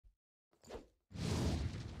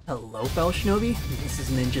Hello fellow shinobi, this is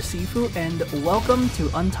Ninjasifu and welcome to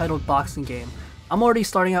Untitled boxing game. I'm already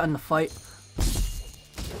starting out in the fight.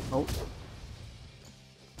 Oh.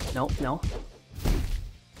 No, no.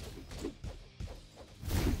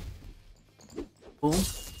 Boom.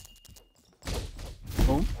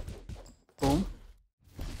 Boom. Boom.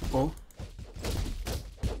 Boom.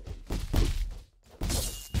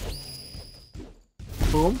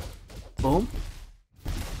 Boom. Boom.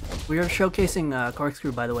 We are showcasing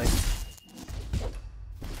Corkscrew, by the way.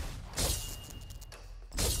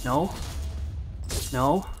 No.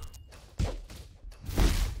 No.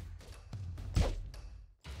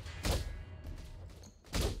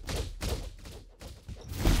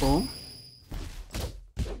 Boom.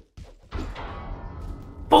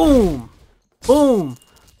 Boom! Boom!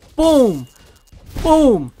 Boom!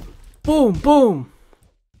 Boom! Boom! Boom!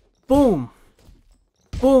 Boom!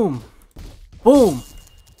 Boom! Boom!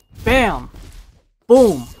 Bam!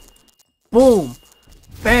 Boom! Boom!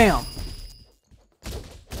 Bam!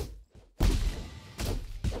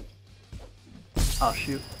 Oh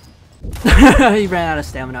shoot. He ran out of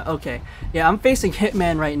stamina. Okay. Yeah, I'm facing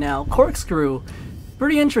Hitman right now. Corkscrew.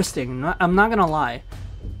 Pretty interesting. I'm not gonna lie.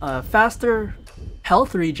 Faster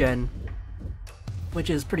health regen,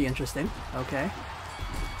 which is pretty interesting. Okay.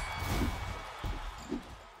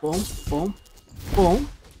 Boom, boom, boom,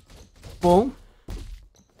 boom,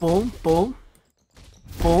 boom, boom,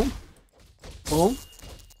 boom, boom,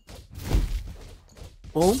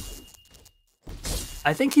 boom.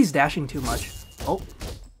 I think he's dashing too much. Oh.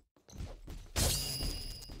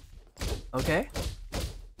 Okay.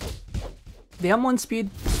 The M1 speed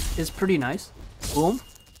is pretty nice. Boom.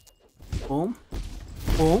 Boom.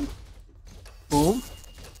 Boom. Boom.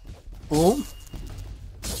 Boom.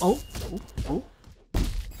 Oh. Ooh, ooh.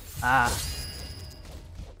 Ah.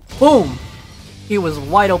 Boom! He was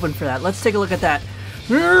wide open for that. Let's take a look at that.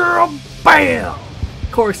 Bam!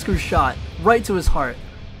 Corkscrew shot. Right to his heart.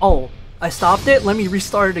 Oh, I stopped it? Let me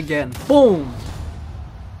restart it again. Boom!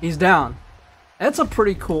 He's down. That's a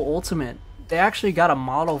pretty cool ultimate. They actually got a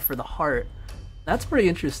model for the heart. That's pretty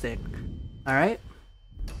interesting. Alright.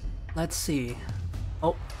 Let's see.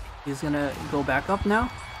 Oh, he's gonna go back up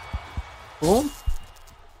now. Boom.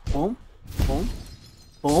 Boom. Boom.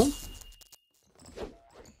 Boom.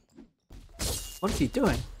 What is he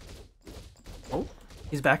doing? Oh,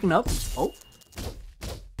 he's backing up. Oh.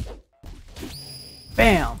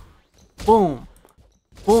 Bam. Boom.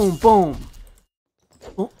 Boom, boom.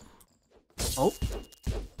 Oh. Oh.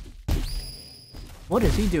 What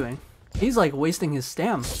is he doing? He's like wasting his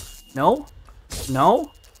stam. No?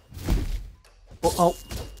 No? Oh, oh.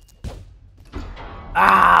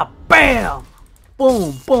 Ah! Bam!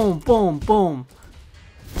 Boom, boom, boom, boom.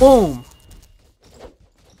 Boom!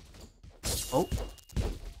 Oh.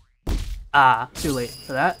 Ah, too late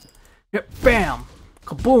for that. Yep, bam!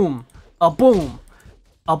 Kaboom! A boom!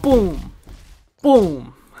 A boom!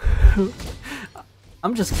 Boom!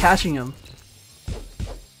 I'm just catching him.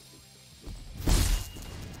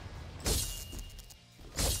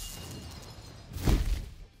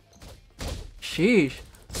 Sheesh.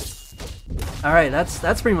 Alright,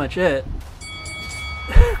 that's pretty much it.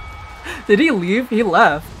 Did he leave? He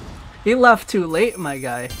left. He left too late, my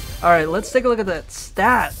guy. Alright, let's take a look at that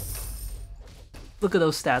stat. Look at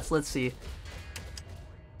those stats, let's see.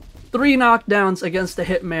 3 knockdowns against the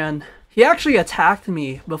Hitman. He actually attacked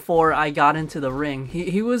me before I got into the ring.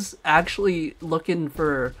 He was actually looking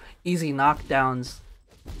for easy knockdowns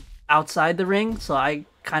outside the ring, so I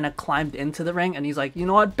kind of climbed into the ring and he's like, you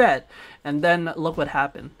know what, bet. And then look what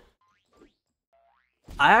happened.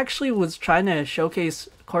 I actually was trying to showcase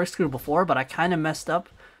Corkscrew before, but I kind of messed up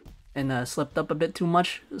and slipped up a bit too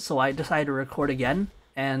much, so I decided to record again.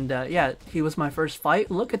 And yeah, he was my first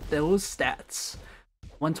fight. Look at those stats.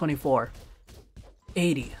 124,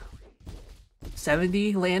 80,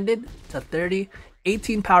 70 landed to 30,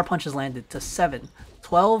 18 power punches landed to 7,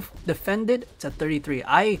 12 defended to 33.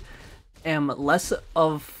 I am less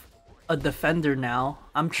of a defender now.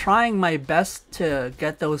 I'm trying my best to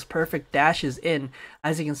get those perfect dashes in.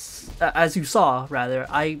 As you saw, rather,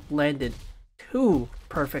 I landed 2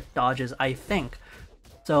 perfect dodges, I think.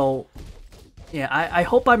 So yeah, I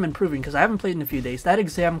hope I'm improving because I haven't played in a few days. That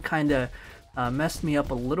exam kind of messed me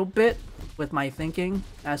up a little bit with my thinking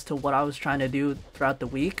as to what I was trying to do throughout the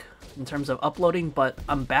week in terms of uploading, but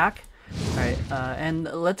I'm back. Alright, and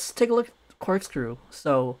let's take a look at Corkscrew.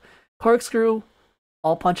 So Corkscrew,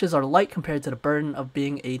 all punches are light compared to the burden of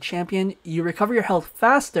being a champion. You recover your health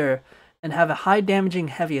faster and have a high damaging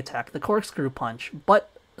heavy attack, the Corkscrew punch, but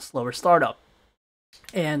slower startup.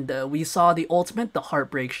 And we saw the ultimate, the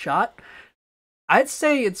Heartbreak shot. I'd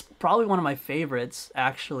say it's probably one of my favorites,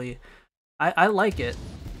 actually. I like it.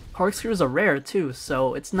 Corkscrew is a rare too,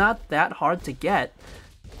 so it's not that hard to get.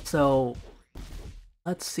 So,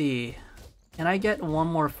 let's see. Can I get one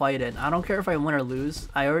more fight in? I don't care if I win or lose.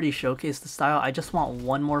 I already showcased the style. I just want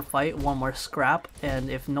one more fight, one more scrap, and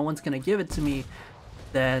if no one's gonna give it to me,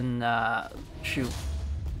 then shoot.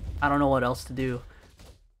 I don't know what else to do.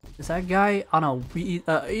 Is that guy on a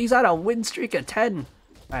he's at a win streak of 10.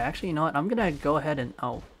 Alright, actually, you know what? I'm gonna go ahead and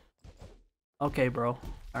oh. Okay, bro.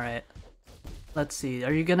 Alright. Let's see.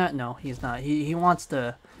 Are you gonna no, he's not. He wants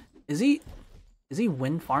to is he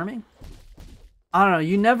win farming? I don't know,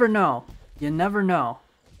 you never know. You never know.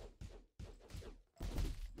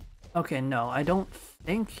 Okay, no, I don't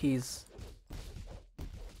think he's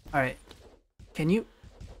alright. Can he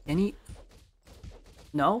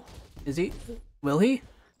no? Is he will he?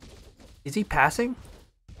 Is he passing?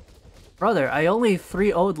 Brother, I only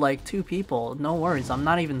 3-0'd like 2 people. No worries, I'm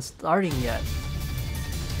not even starting yet.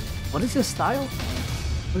 What is his style?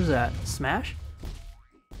 What is that? Smash?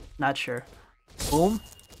 Not sure. Boom.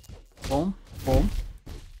 Boom. Boom.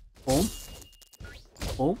 Boom.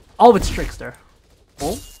 Boom. Oh, it's Trickster.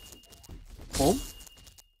 Boom. Boom.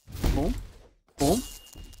 Boom. Boom.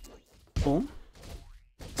 Boom.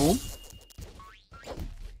 Boom.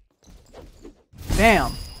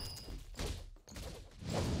 Bam.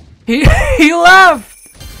 He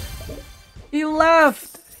left! He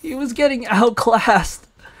left! He was getting outclassed.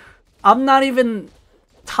 I'm not even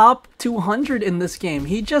top 200 in this game.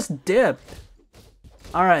 He just dipped.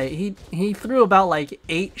 Alright, he threw about like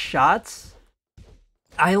 8 shots.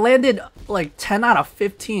 I landed like 10 out of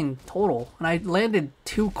 15 total. And I landed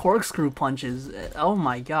 2 corkscrew punches. Oh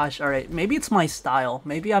my gosh. Alright, maybe it's my style.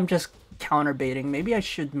 Maybe I'm just counter baiting. Maybe I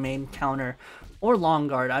should main counter or long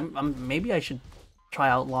guard. Maybe I should try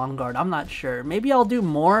out long guard. I'm not sure. Maybe I'll do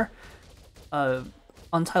more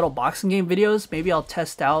Untitled boxing game videos. Maybe I'll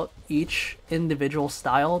test out each individual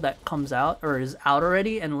style that comes out or is out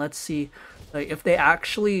already, and let's see like if they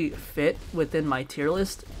actually fit within my tier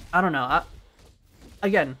list. I don't know.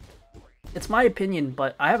 Again, it's my opinion,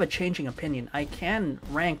 but I have a changing opinion. I can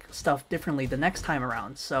rank stuff differently the next time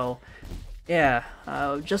around. So yeah,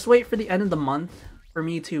 just wait for the end of the month for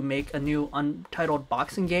me to make a new Untitled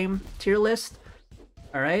boxing game tier list.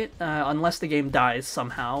 Alright, unless the game dies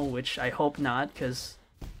somehow, which I hope not, because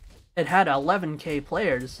it had 11k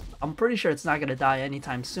players. I'm pretty sure it's not going to die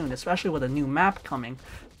anytime soon, especially with a new map coming.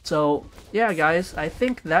 So, yeah guys, I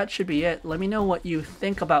think that should be it. Let me know what you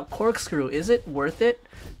think about Corkscrew. Is it worth it?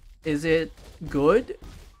 Is it good?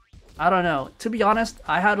 I don't know. To be honest,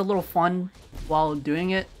 I had a little fun while doing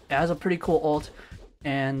it. It has a pretty cool ult,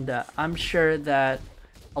 and I'm sure that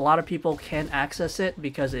a lot of people can access it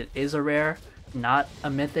because it is a rare, not a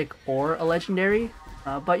mythic or a legendary.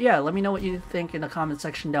 But yeah, let me know what you think in the comment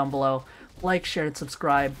section down below. Like, share, and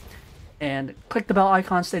subscribe. And click the bell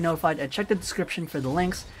icon to stay notified, and check the description for the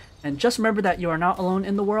links. And just remember that you are not alone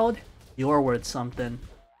in the world. You're worth something.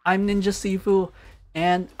 I'm Ninjasifu,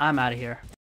 and I'm out of here.